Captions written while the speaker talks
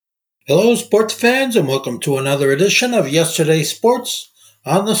Hello, sports fans, and welcome to another edition of Yesterday's Sports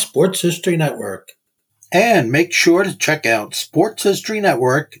on the Sports History Network. And make sure to check out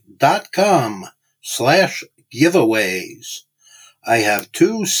sportshistorynetwork.com/giveaways. I have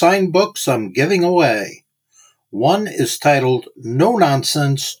two signed books I'm giving away. One is titled No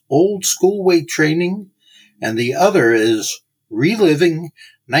Nonsense Old School Weight Training, and the other is Reliving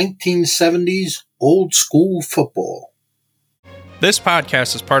 1970s Old School Football. This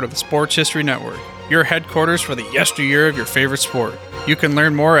podcast is part of the Sports History Network, your headquarters for the yesteryear of your favorite sport. You can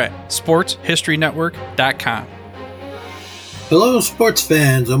learn more at sportshistorynetwork.com. Hello, sports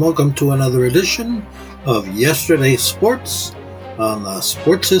fans, and welcome to another edition of Yesterday's Sports on the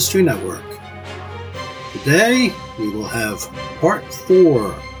Sports History Network. Today, we will have Part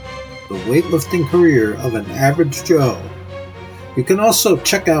 4, the weightlifting career of an average Joe. You can also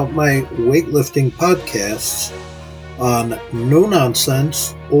check out my weightlifting podcasts on No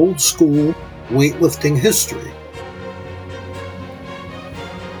Nonsense Old School Weightlifting History.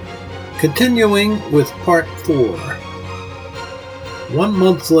 Continuing with Part 4. 1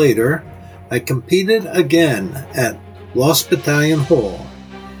 month later, I competed again at Lost Battalion Hall.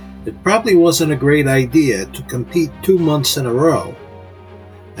 It probably wasn't a great idea to compete 2 months in a row,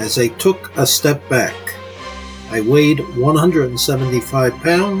 as I took a step back. I weighed 175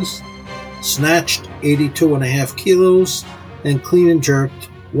 pounds, snatched 82.5 kilos, and clean and jerked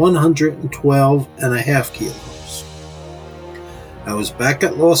 112.5 kilos. I was back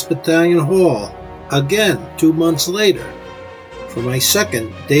at Lost Battalion Hall again 2 months later for my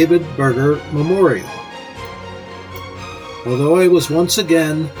second David Berger Memorial. Although I was once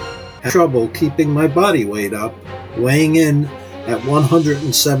again having trouble keeping my body weight up, weighing in at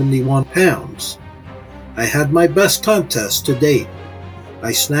 171 pounds, I had my best contest to date.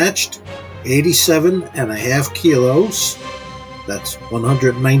 I snatched 87.5 kilos, that's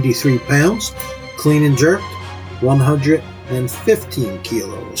 193 pounds, clean and jerked 115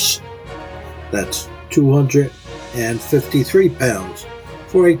 kilos, that's 253 pounds,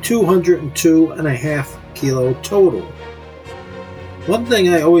 for a 202.5 kilo total. One thing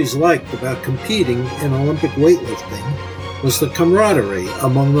I always liked about competing in Olympic weightlifting was the camaraderie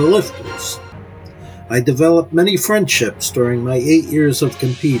among the lifters. I developed many friendships during my 8 years of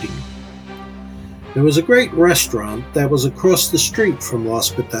competing. There was a great restaurant that was across the street from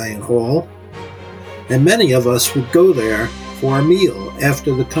Lost Battalion Hall, and many of us would go there for a meal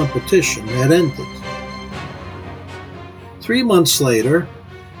after the competition had ended. 3 months later,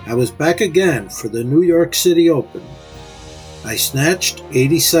 I was back again for the New York City Open. I snatched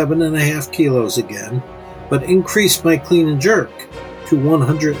 87.5 kilos again, but increased my clean and jerk to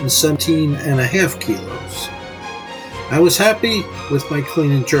 117.5 kilos. I was happy with my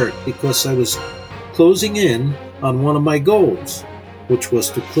clean and jerk because I was closing in on one of my goals, which was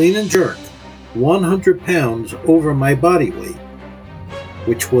to clean and jerk 100 pounds over my body weight,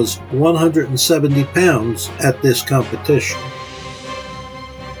 which was 170 pounds at this competition.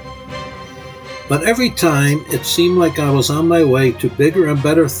 But every time it seemed like I was on my way to bigger and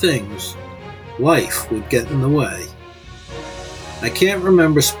better things, life would get in the way. I can't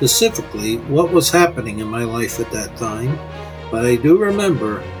remember specifically what was happening in my life at that time, but I do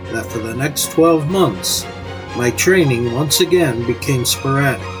remember that for the next 12 months, my training once again became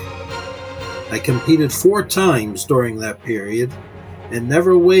sporadic. I competed 4 times during that period and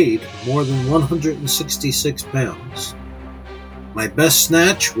never weighed more than 166 pounds. My best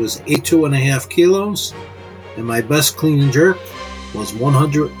snatch was 82.5 kilos, and my best clean and jerk was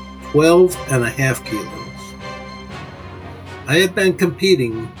 112.5 kilos. I had been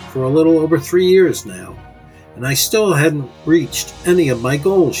competing for a little over 3 years now, and I still hadn't reached any of my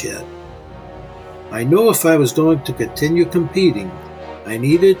goals yet. I knew if I was going to continue competing, I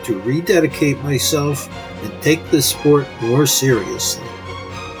needed to rededicate myself and take this sport more seriously.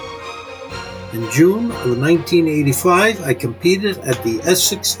 In June of 1985, I competed at the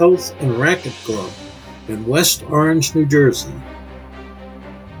Essex Health and Racquet Club in West Orange, New Jersey.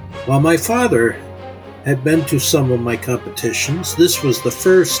 While my father had been to some of my competitions, this was the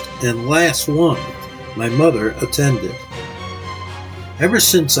first and last one my mother attended. Ever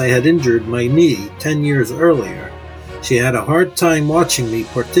since I had injured my knee 10 years earlier, she had a hard time watching me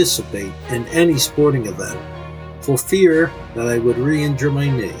participate in any sporting event for fear that I would re-injure my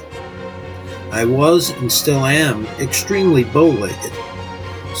knee. I was, and still am, extremely bow-legged,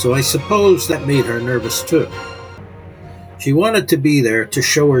 so I suppose that made her nervous too. She wanted to be there to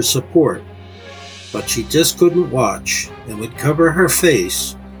show her support, but she just couldn't watch and would cover her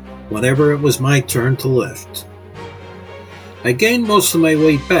face whenever it was my turn to lift. I gained most of my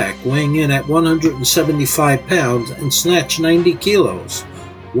weight back, weighing in at 175 pounds and snatched 90 kilos,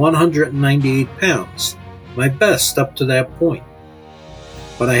 198 pounds, my best up to that point.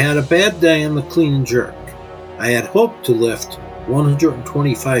 But I had a bad day on the clean and jerk. I had hoped to lift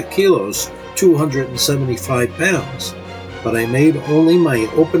 125 kilos, 275 pounds, but I made only my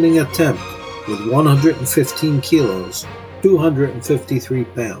opening attempt with 115 kilos, 253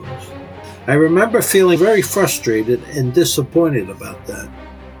 pounds. I remember feeling very frustrated and disappointed about that.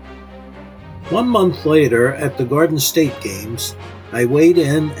 1 month later, at the Garden State Games, I weighed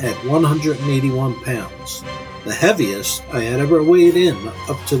in at 181 pounds, the heaviest I had ever weighed in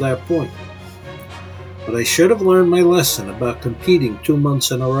up to that point. But I should have learned my lesson about competing 2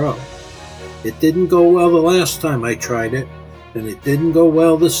 months in a row. It didn't go well the last time I tried it, and it didn't go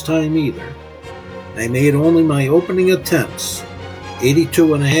well this time either. I made only my opening attempts,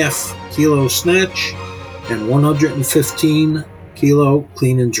 82.5 kilo snatch and 115 kilo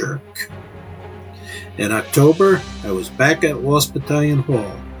clean and jerk. In October, I was back at Lost Battalion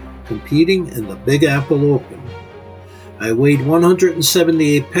Hall, competing in the Big Apple Open. I weighed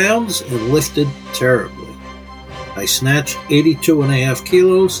 178 pounds and lifted terribly. I snatched 82.5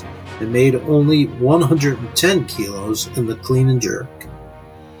 kilos and made only 110 kilos in the clean and jerk.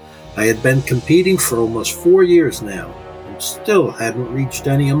 I had been competing for almost 4 years now and still hadn't reached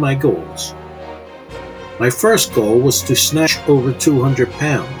any of my goals. My first goal was to snatch over 200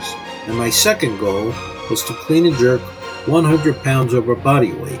 pounds, and my second goal was to clean and jerk 100 pounds over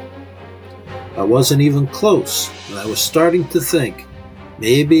body weight. I wasn't even close, and I was starting to think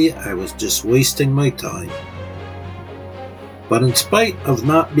maybe I was just wasting my time. But in spite of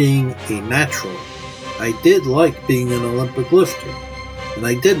not being a natural, I did like being an Olympic lifter, and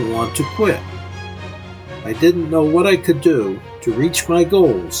I didn't want to quit. I didn't know what I could do to reach my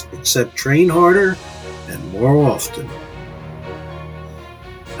goals except train harder and more often.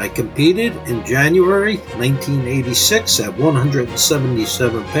 I competed in January 1986 at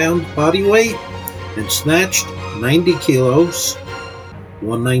 177 pounds body weight and snatched 90 kilos,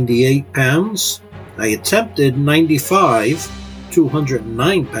 198 pounds. I attempted 95,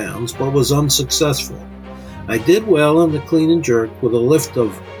 209 pounds, but was unsuccessful. I did well in the clean and jerk with a lift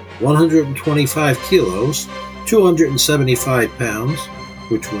of 125 kilos, 275 pounds,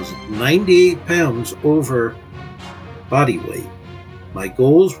 which was 98 pounds over body weight. My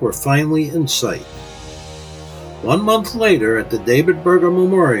goals were finally in sight. 1 month later, at the David Berger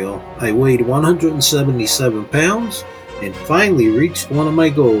Memorial, I weighed 177 pounds and finally reached one of my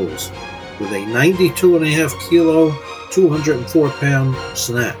goals with a 92.5 kilo, 204 pound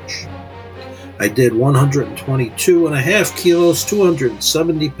snatch. I did 122.5 kilos,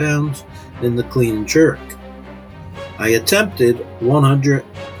 270 pounds in the clean and jerk. I attempted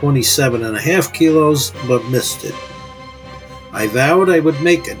 127.5 kilos but missed it. I vowed I would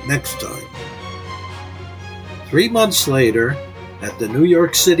make it next time. 3 months later, at the New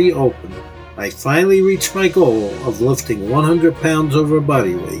York City Open, I finally reached my goal of lifting 100 pounds over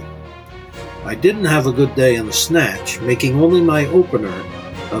body weight. I didn't have a good day in the snatch, making only my opener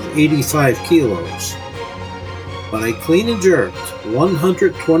of 85 kilos. But I clean and jerked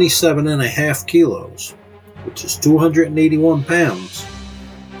 127.5 kilos, which is 281 pounds,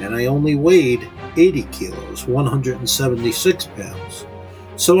 and I only weighed 80 kilos, 176 pounds.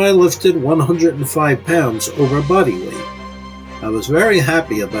 So I lifted 105 pounds over body weight. I was very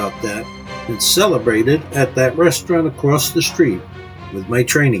happy about that and celebrated at that restaurant across the street with my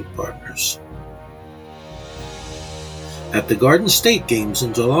training partners. At the Garden State Games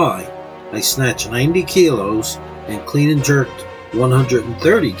in July, I snatched 90 kilos and clean and jerked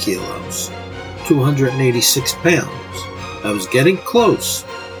 130 kilos, 286 pounds. I was getting close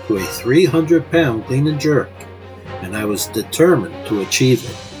to a 300-pound clean and jerk, and I was determined to achieve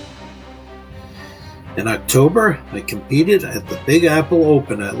it. In October, I competed at the Big Apple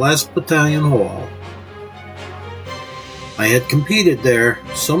Open at Lost Battalion Hall. I had competed there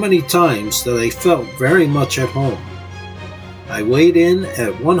so many times that I felt very much at home. I weighed in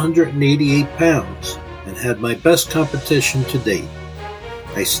at 188 pounds and had my best competition to date.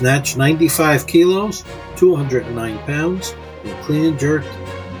 I snatched 95 kilos, 209 pounds, and clean and jerked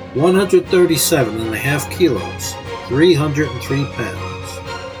 137.5 kilos, 303 pounds.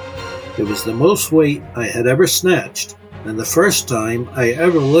 It was the most weight I had ever snatched, and the first time I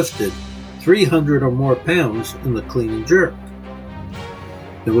ever lifted 300 or more pounds in the clean and jerk.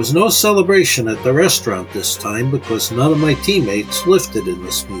 There was no celebration at the restaurant this time because none of my teammates lifted in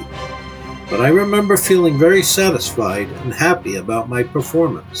this meet, but I remember feeling very satisfied and happy about my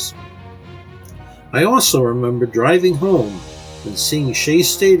performance. I also remember driving home and seeing Shea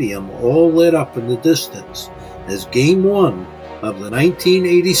Stadium all lit up in the distance as Game 1 of the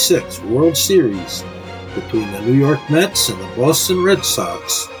 1986 World Series between the New York Mets and the Boston Red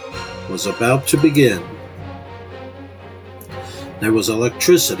Sox was about to begin. There was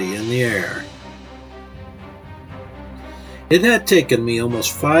electricity in the air. It had taken me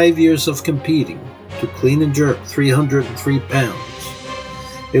almost 5 years of competing to clean and jerk 303 pounds.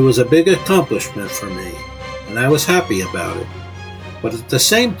 It was a big accomplishment for me, and I was happy about it. But at the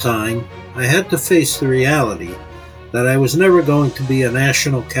same time, I had to face the reality that I was never going to be a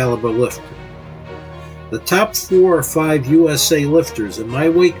national caliber lifter. The top 4 or 5 USA lifters in my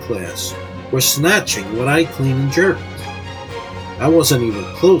weight class were snatching what I clean and jerked. I wasn't even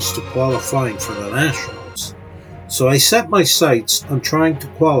close to qualifying for the nationals, so I set my sights on trying to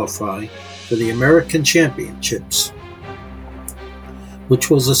qualify for the American Championships, which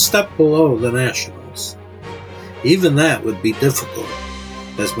was a step below the nationals. Even that would be difficult,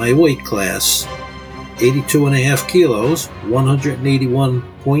 as my weight class, 82.5 kilos,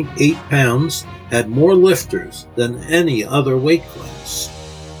 181.8 pounds, had more lifters than any other weight class.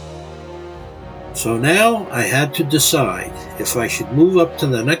 So now I had to decide if I should move up to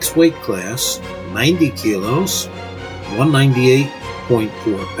the next weight class, 90 kilos,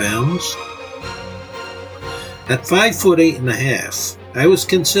 198.4 pounds. At 5'8.5", I was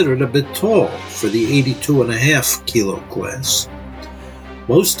considered a bit tall for the 82.5 kilo class.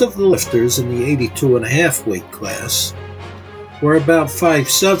 Most of the lifters in the 82.5 weight class were about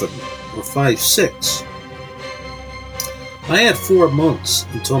 5'7" or 5'6". I had 4 months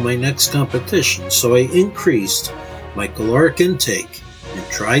until my next competition, so I increased my caloric intake and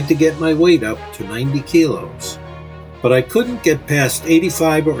tried to get my weight up to 90 kilos. But I couldn't get past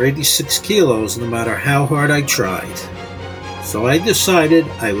 85 or 86 kilos no matter how hard I tried. So I decided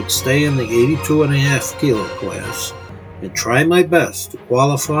I would stay in the 82.5 kilo class and try my best to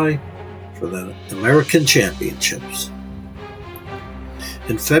qualify for the American Championships.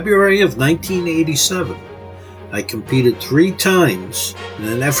 In February of 1987, I competed 3 times in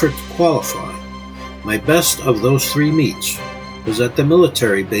an effort to qualify. My best of those 3 meets was at the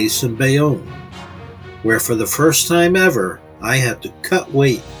military base in Bayonne, where for the first time ever, I had to cut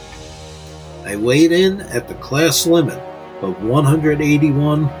weight. I weighed in at the class limit of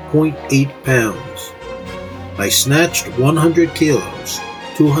 181.8 pounds. I snatched 100 kilos,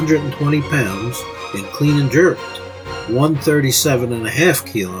 220 pounds, and clean and jerked 137.5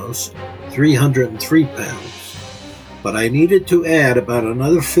 kilos, 303 pounds. But I needed to add about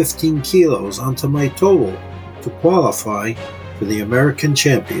another 15 kilos onto my total to qualify for the American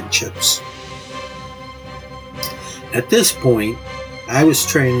Championships. At this point, I was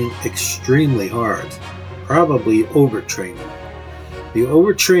training extremely hard, probably overtraining. The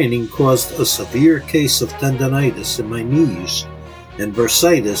overtraining caused a severe case of tendonitis in my knees and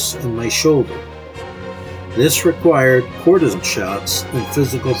bursitis in my shoulder. This required cortisone shots and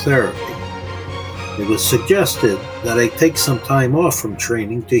physical therapy. It was suggested that I take some time off from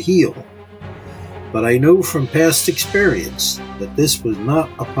training to heal, but I knew from past experience that this was not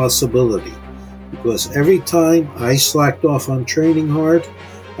a possibility, because every time I slacked off on training hard,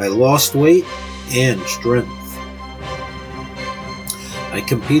 I lost weight and strength. I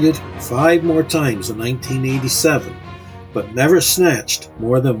competed 5 more times in 1987, but never snatched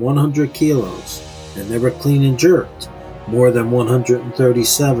more than 100 kilos and never clean and jerked more than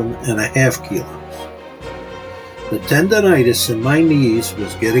 137.5 kilos. The tendonitis in my knees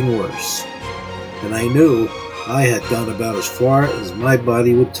was getting worse, and I knew I had gone about as far as my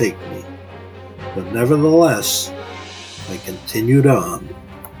body would take me. But nevertheless, I continued on.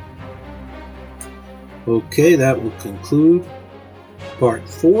 Okay, that will conclude part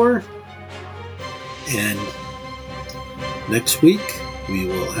 4, and next week we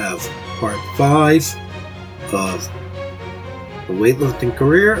will have part 5 of the weightlifting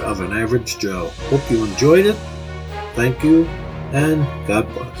career of an average Joe. Hope you enjoyed it. Thank you, and God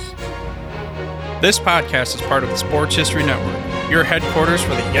bless. This podcast is part of the Sports History Network, your headquarters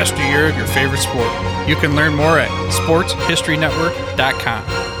for the yesteryear of your favorite sport. You can learn more at sportshistorynetwork.com.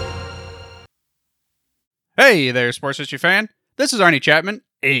 Hey there, sports history fan. This is Arnie Chapman,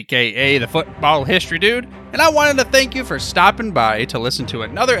 aka the Football History Dude, and I wanted to thank you for stopping by to listen to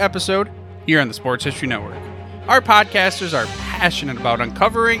another episode here on the Sports History Network. Our podcasters are passionate about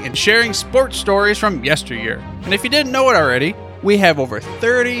uncovering and sharing sports stories from yesteryear. And if you didn't know it already, we have over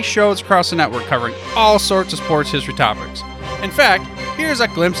 30 shows across the network covering all sorts of sports history topics. In fact, here's a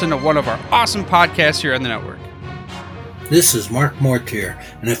glimpse into one of our awesome podcasts here on the network. This is Mark Mortier,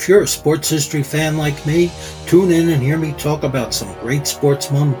 and if you're a sports history fan like me, tune in and hear me talk about some great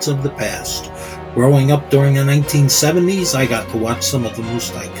sports moments of the past. Growing up during the 1970s, I got to watch some of the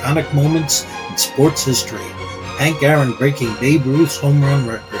most iconic moments in sports history. Hank Aaron breaking Babe Ruth's home run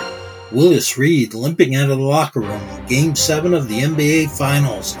record, Willis Reed limping out of the locker room in Game 7 of the NBA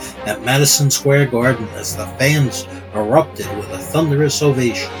Finals at Madison Square Garden as the fans erupted with a thunderous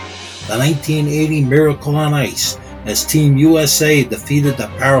ovation. The 1980 Miracle on Ice as Team USA defeated the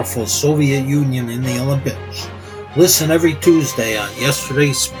powerful Soviet Union in the Olympics. Listen every Tuesday on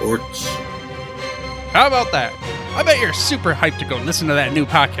Yesterday's Sports. How about that? I bet you're super hyped to go listen to that new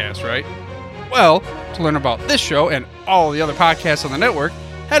podcast, right? Well, to learn about this show and all the other podcasts on the network,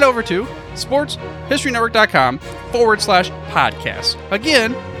 head over to sportshistorynetwork.com/podcast.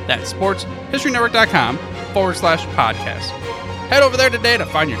 Again, that's sportshistorynetwork.com/podcast. Head over there today to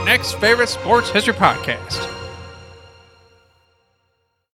find your next favorite sports history podcast.